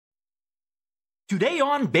Today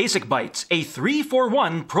on Basic Bytes, a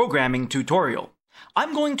 3-for-1 programming tutorial.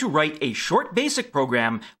 I'm going to write a short basic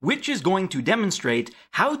program which is going to demonstrate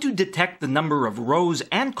how to detect the number of rows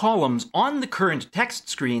and columns on the current text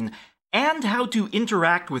screen, and how to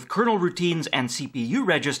interact with kernel routines and CPU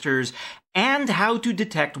registers, and how to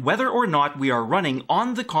detect whether or not we are running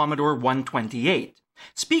on the Commodore 128.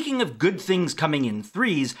 Speaking of good things coming in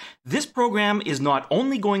threes, this program is not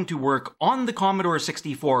only going to work on the Commodore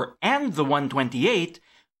 64 and the 128,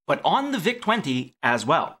 but on the VIC-20 as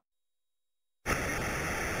well.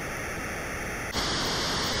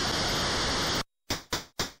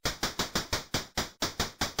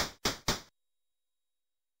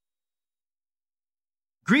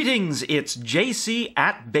 Greetings, it's JC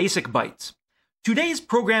at Basic Bytes. Today's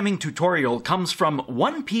programming tutorial comes from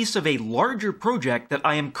one piece of a larger project that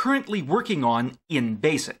I am currently working on in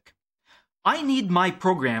BASIC. I need my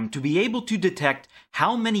program to be able to detect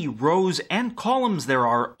how many rows and columns there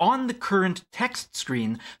are on the current text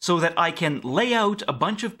screen so that I can lay out a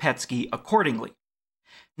bunch of PETSCI accordingly.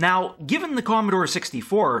 Now, given the Commodore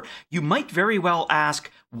 64, you might very well ask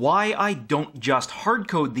why I don't just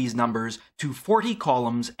hardcode these numbers to 40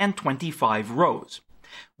 columns and 25 rows.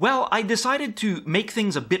 Well, I decided to make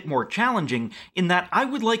things a bit more challenging in that I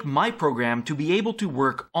would like my program to be able to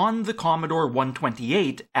work on the Commodore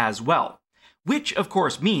 128 as well. Which, of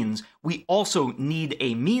course, means we also need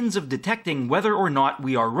a means of detecting whether or not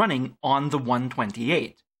we are running on the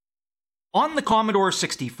 128. On the Commodore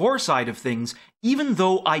 64 side of things, even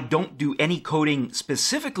though I don't do any coding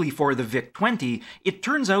specifically for the VIC-20, it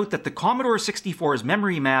turns out that the Commodore 64's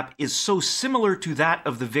memory map is so similar to that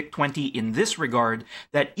of the VIC-20 in this regard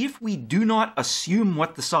that if we do not assume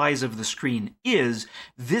what the size of the screen is,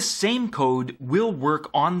 this same code will work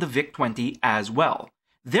on the VIC-20 as well.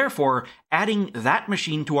 Therefore, adding that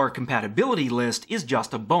machine to our compatibility list is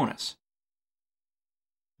just a bonus.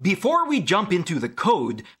 Before we jump into the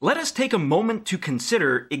code, let us take a moment to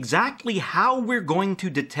consider exactly how we're going to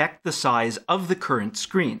detect the size of the current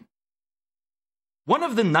screen. One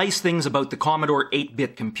of the nice things about the Commodore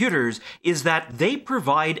 8-bit computers is that they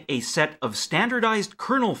provide a set of standardized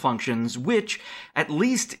kernel functions which, at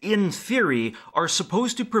least in theory, are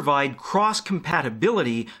supposed to provide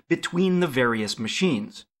cross-compatibility between the various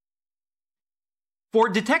machines. For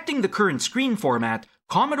detecting the current screen format,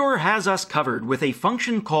 Commodore has us covered with a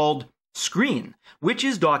function called screen, which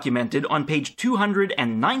is documented on page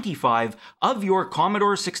 295 of your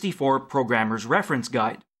Commodore 64 Programmer's Reference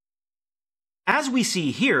Guide. As we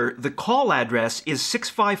see here, the call address is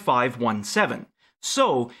 65517,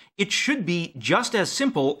 so it should be just as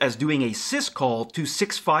simple as doing a syscall to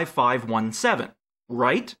 65517,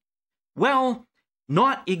 right? Well,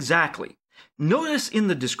 not exactly. Notice in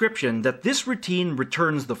the description that this routine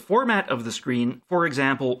returns the format of the screen, for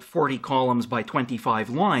example 40 columns by 25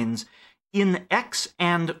 lines, in X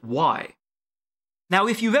and Y. Now,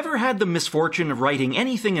 if you've ever had the misfortune of writing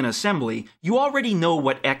anything in assembly, you already know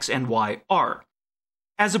what X and Y are.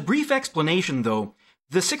 As a brief explanation though,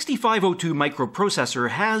 the 6502 microprocessor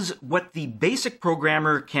has what the basic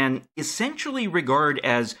programmer can essentially regard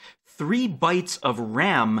as 3 bytes of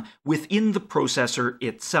RAM within the processor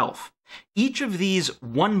itself. Each of these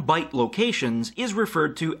 1-byte locations is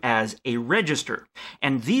referred to as a register,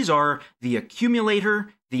 and these are the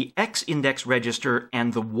accumulator, the X-index register,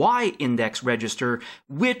 and the Y-index register,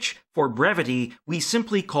 which, for brevity, we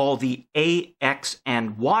simply call the A, X,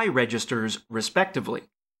 and Y registers, respectively.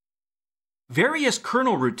 Various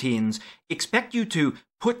kernel routines expect you to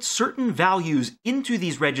put certain values into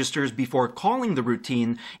these registers before calling the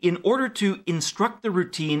routine in order to instruct the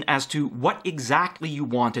routine as to what exactly you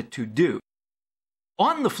want it to do.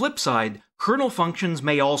 On the flip side, kernel functions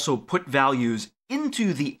may also put values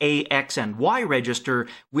into the A, X, and Y register,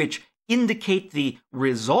 which indicate the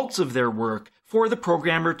results of their work for the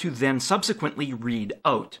programmer to then subsequently read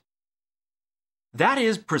out. That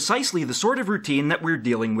is precisely the sort of routine that we're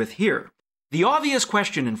dealing with here. The obvious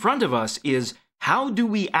question in front of us is, how do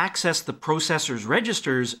we access the processor's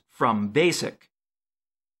registers from BASIC?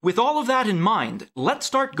 With all of that in mind, let's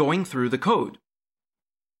start going through the code.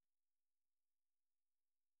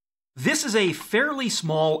 This is a fairly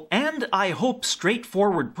small and, I hope,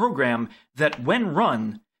 straightforward program that, when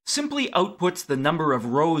run, simply outputs the number of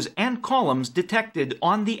rows and columns detected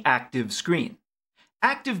on the active screen.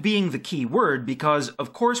 Active being the key word because,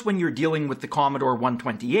 of course, when you're dealing with the Commodore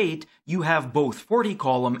 128, you have both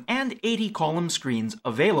 40-column and 80-column screens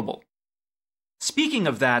available. Speaking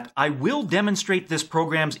of that, I will demonstrate this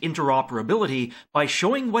program's interoperability by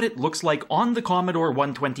showing what it looks like on the Commodore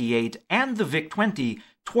 128 and the VIC-20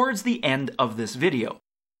 towards the end of this video.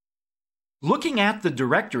 Looking at the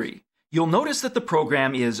directory, you'll notice that the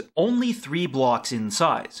program is only 3 blocks in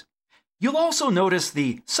size. You'll also notice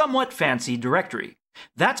the somewhat fancy directory.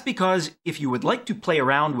 That's because if you would like to play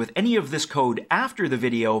around with any of this code after the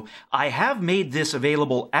video, I have made this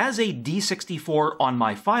available as a D64 on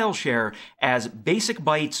my file share as basic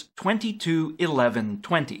bytes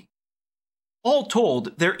 221120. All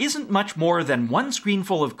told, there isn't much more than one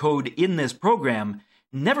screenful of code in this program.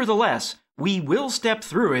 Nevertheless, we will step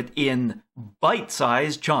through it in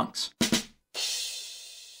bite-sized chunks.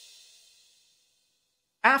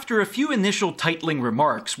 After a few initial titling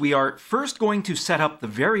remarks, we are first going to set up the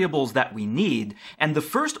variables that we need, and the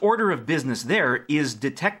first order of business there is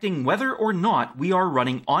detecting whether or not we are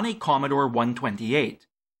running on a Commodore 128.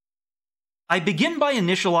 I begin by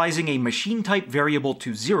initializing a machine type variable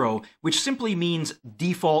to 0, which simply means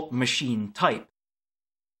default machine type.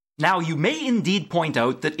 Now, you may indeed point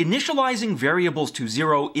out that initializing variables to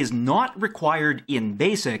 0 is not required in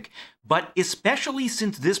BASIC, but especially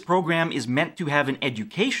since this program is meant to have an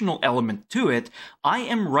educational element to it, I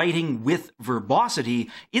am writing with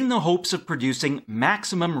verbosity in the hopes of producing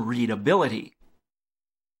maximum readability.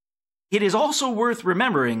 It is also worth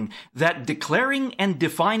remembering that declaring and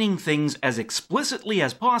defining things as explicitly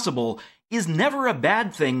as possible is never a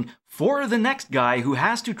bad thing for the next guy who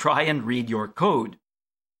has to try and read your code.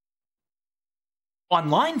 On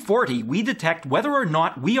line 40, we detect whether or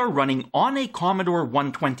not we are running on a Commodore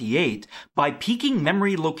 128 by peeking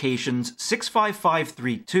memory locations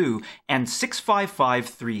 65532 and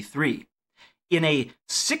 65533. In a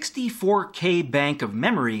 64K bank of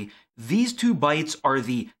memory, these 2 bytes are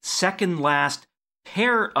the second last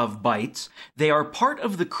pair of bytes. They are part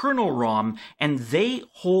of the kernel ROM, and they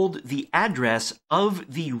hold the address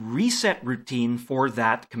of the reset routine for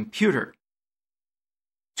that computer.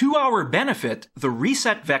 To our benefit, the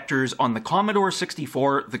reset vectors on the Commodore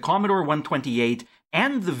 64, the Commodore 128,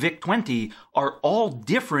 and the VIC-20 are all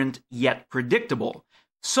different yet predictable.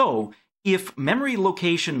 So, if memory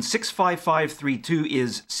location 65532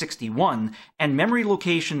 is 61, and memory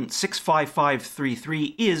location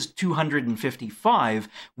 65533 is 255,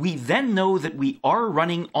 we then know that we are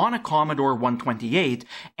running on a Commodore 128,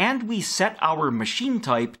 and we set our machine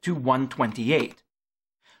type to 128.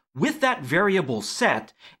 With that variable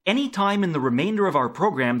set, any time in the remainder of our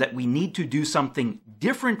program that we need to do something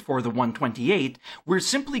different for the 128, we're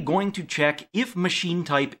simply going to check if machine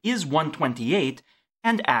type is 128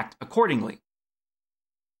 and act accordingly.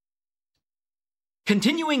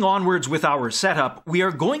 Continuing onwards with our setup, we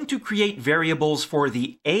are going to create variables for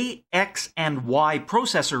the A, X, and Y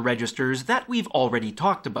processor registers that we've already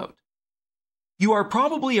talked about. You are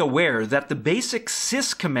probably aware that the basic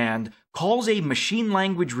sys command calls a machine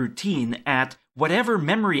language routine at whatever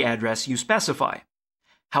memory address you specify.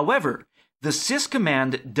 However, the sys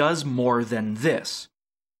command does more than this.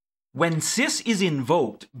 When sys is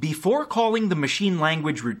invoked, before calling the machine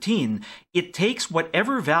language routine, it takes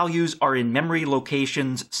whatever values are in memory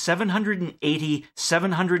locations 780,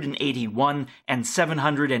 781, and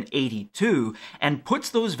 782, and puts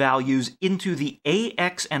those values into the A,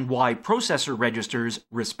 X, and Y processor registers,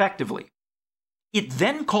 respectively. It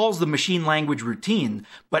then calls the machine language routine,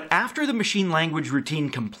 but after the machine language routine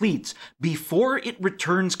completes, before it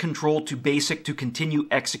returns control to BASIC to continue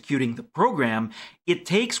executing the program, it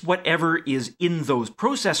takes whatever is in those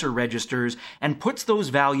processor registers and puts those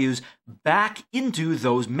values back into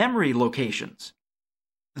those memory locations.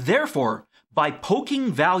 Therefore, by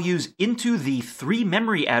poking values into the 3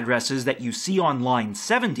 memory addresses that you see on line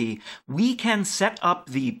 70, we can set up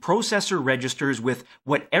the processor registers with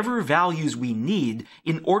whatever values we need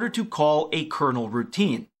in order to call a kernel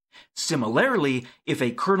routine. Similarly, if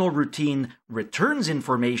a kernel routine returns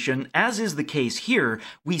information, as is the case here,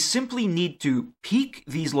 we simply need to peek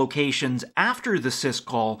these locations after the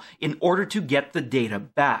syscall in order to get the data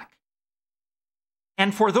back.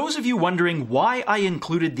 And for those of you wondering why I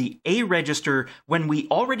included the A register when we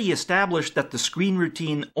already established that the screen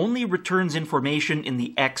routine only returns information in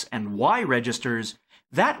the X and Y registers,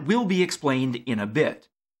 that will be explained in a bit.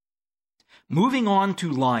 Moving on to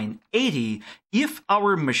line 80, if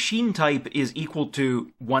our machine type is equal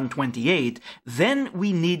to 128, then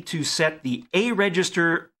we need to set the A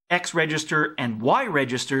register, X register, and Y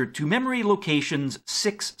register to memory locations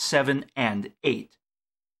 6, 7, and 8.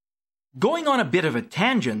 Going on a bit of a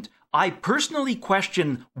tangent, I personally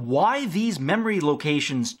question why these memory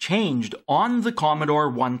locations changed on the Commodore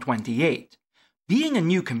 128. Being a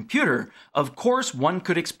new computer, of course one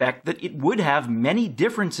could expect that it would have many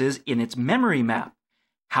differences in its memory map.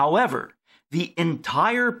 However, The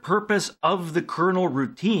entire purpose of the kernel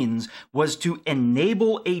routines was to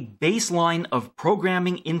enable a baseline of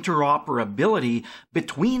programming interoperability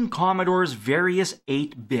between Commodore's various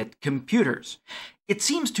 8-bit computers. It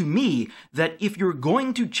seems to me that if you're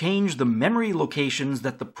going to change the memory locations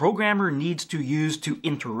that the programmer needs to use to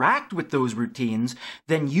interact with those routines,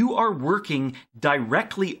 then you are working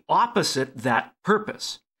directly opposite that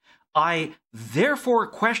purpose. I therefore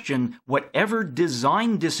question whatever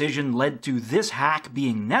design decision led to this hack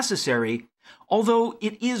being necessary, although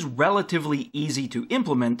it is relatively easy to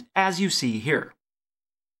implement, as you see here.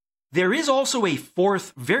 There is also a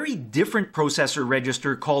fourth, very different processor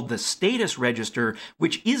register called the status register,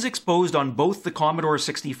 which is exposed on both the Commodore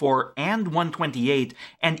 64 and 128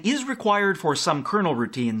 and is required for some kernel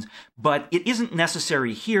routines, but it isn't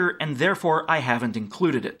necessary here and therefore I haven't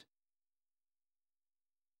included it.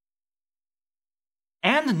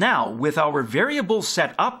 And now, with our variables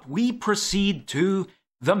set up, we proceed to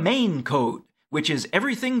the main code, which is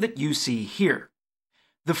everything that you see here.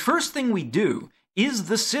 The first thing we do is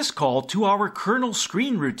the syscall to our kernel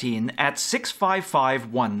screen routine at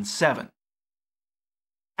 65517.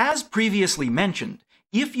 As previously mentioned,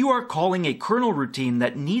 if you are calling a kernel routine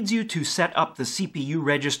that needs you to set up the CPU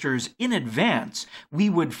registers in advance, we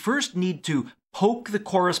would first need to poke the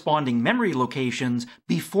corresponding memory locations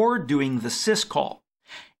before doing the syscall.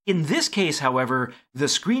 In this case, however, the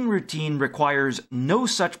screen routine requires no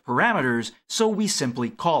such parameters, so we simply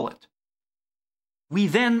call it. We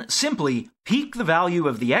then simply peek the value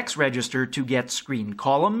of the X register to get screen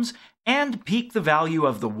columns, and peek the value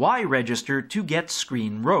of the Y register to get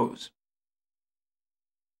screen rows.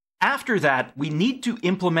 After that, we need to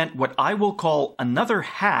implement what I will call another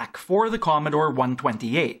hack for the Commodore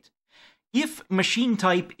 128. If machine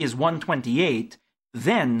type is 128,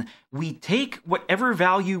 then we take whatever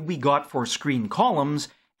value we got for screen columns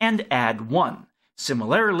and add 1.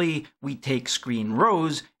 Similarly, we take screen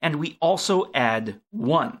rows and we also add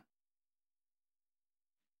 1.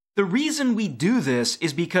 The reason we do this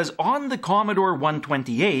is because on the Commodore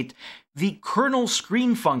 128, the kernel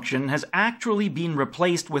screen function has actually been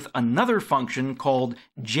replaced with another function called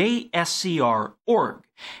JSCR.org.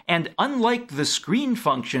 And unlike the screen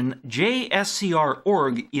function,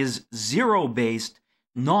 JSCR.org is 0-based,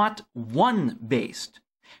 not 1-based.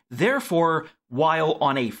 Therefore, while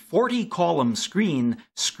on a 40-column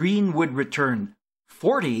screen would return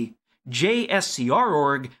 40,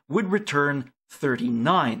 JSCR.org would return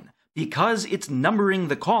 39, because it's numbering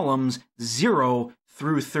the columns 0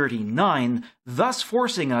 through 39, thus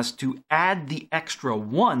forcing us to add the extra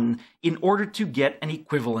 1 in order to get an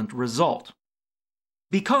equivalent result.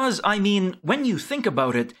 Because, I mean, when you think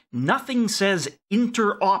about it, nothing says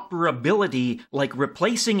interoperability like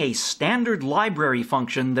replacing a standard library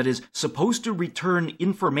function that is supposed to return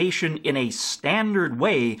information in a standard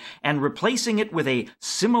way and replacing it with a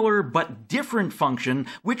similar but different function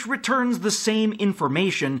which returns the same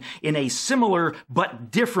information in a similar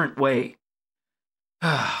but different way.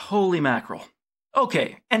 Holy mackerel.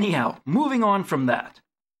 Okay, anyhow, moving on from that.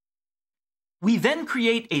 We then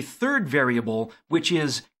create a third variable, which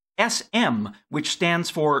is SM, which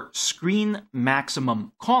stands for Screen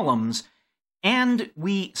Maximum Columns, and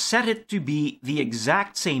we set it to be the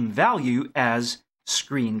exact same value as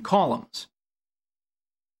screen columns.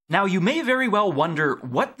 Now, you may very well wonder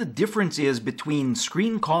what the difference is between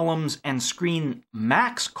screen columns and screen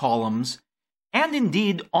max columns, and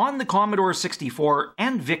indeed, on the Commodore 64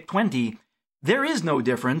 and VIC-20, there is no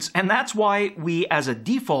difference, and that's why we, as a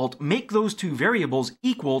default, make those two variables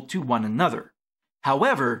equal to one another.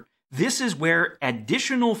 However, this is where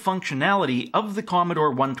additional functionality of the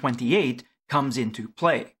Commodore 128 comes into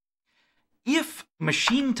play. If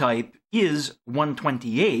machine type is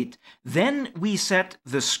 128, then we set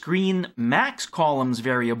the screen max columns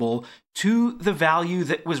variable to the value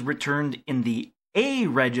that was returned in the A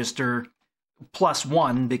register plus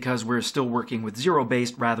 1, because we're still working with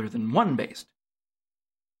 0-based rather than 1-based.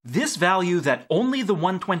 This value that only the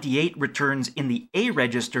 128 returns in the A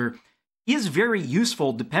register is very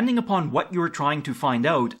useful depending upon what you're trying to find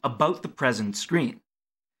out about the present screen.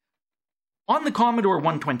 On the Commodore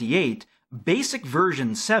 128, Basic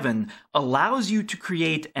version 7 allows you to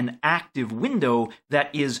create an active window that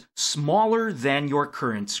is smaller than your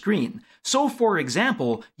current screen. So, for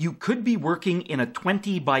example, you could be working in a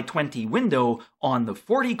 20 by 20 window on the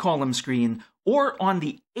 40-column screen or on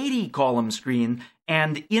the 80-column screen,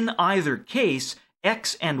 and in either case,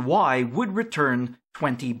 X and Y would return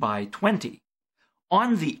 20 by 20.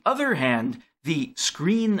 On the other hand, the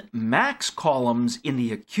screen max columns in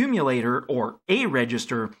the accumulator, or A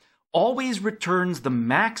register, always returns the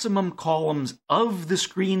maximum columns of the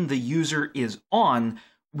screen the user is on,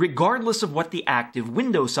 regardless of what the active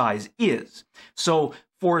window size is. So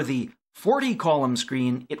for the 40-column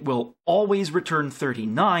screen, it will always return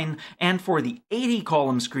 39, and for the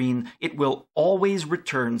 80-column screen, it will always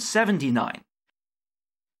return 79.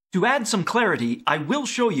 To add some clarity, I will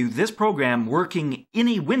show you this program working in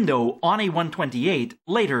a window on a 128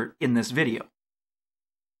 later in this video.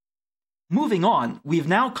 Moving on, we've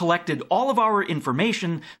now collected all of our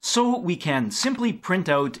information so we can simply print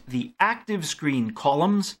out the active screen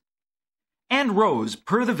columns and rows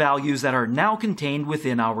per the values that are now contained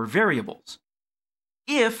within our variables.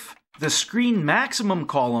 If the screen maximum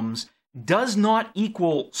columns does not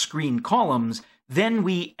equal screen columns, then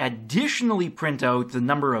we additionally print out the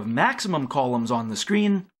number of maximum columns on the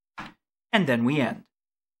screen, and then we end.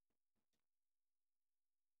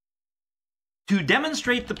 To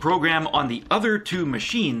demonstrate the program on the other two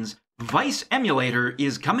machines, VIC Emulator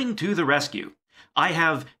is coming to the rescue. I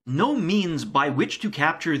have no means by which to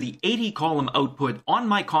capture the 80-column output on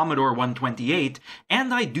my Commodore 128,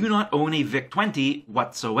 and I do not own a VIC-20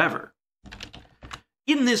 whatsoever.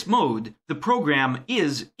 In this mode, the program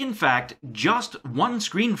is, in fact, just one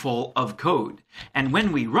screenful of code, and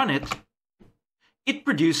when we run it, it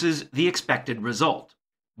produces the expected result.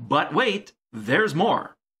 But wait, there's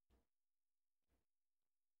more.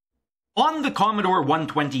 On the Commodore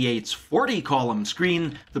 128's 40-column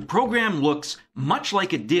screen, the program looks much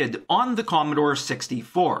like it did on the Commodore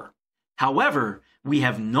 64. However, we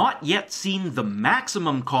have not yet seen the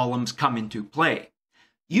maximum columns come into play.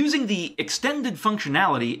 Using the extended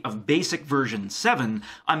functionality of BASIC version 7,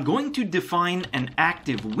 I'm going to define an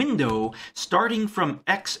active window starting from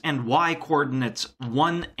X and Y coordinates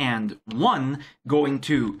 1 and 1, going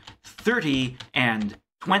to 30 and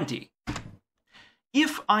 20.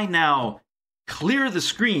 If I now clear the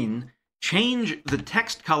screen, change the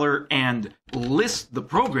text color, and list the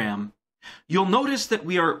program, you'll notice that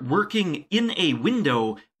we are working in a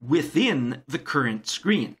window within the current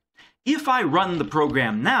screen. If I run the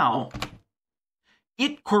program now,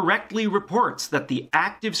 it correctly reports that the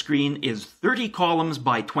active screen is 30 columns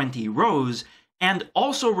by 20 rows, and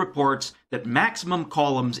also reports that maximum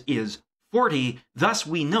columns is 40, thus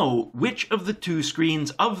we know which of the two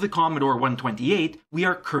screens of the Commodore 128 we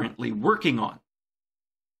are currently working on.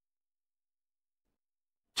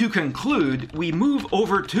 To conclude, we move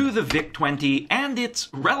over to the VIC-20 and its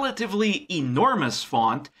relatively enormous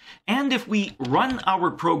font, and if we run our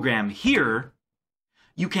program here,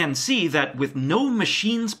 you can see that with no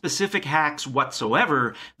machine-specific hacks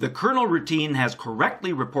whatsoever, the kernel routine has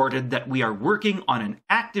correctly reported that we are working on an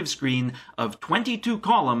active screen of 22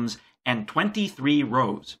 columns and 23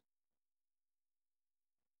 rows.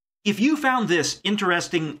 If you found this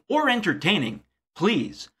interesting or entertaining,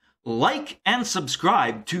 please like and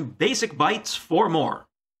subscribe to Basic Bytes for more.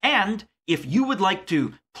 And if you would like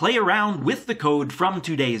to play around with the code from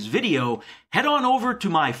today's video, head on over to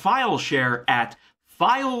my file share at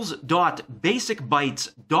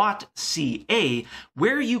files.basicbytes.ca,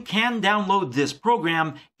 where you can download this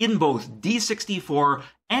program in both D64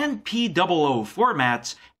 and POO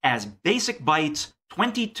formats as Basic Bytes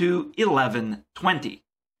 221120.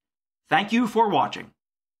 Thank you for watching.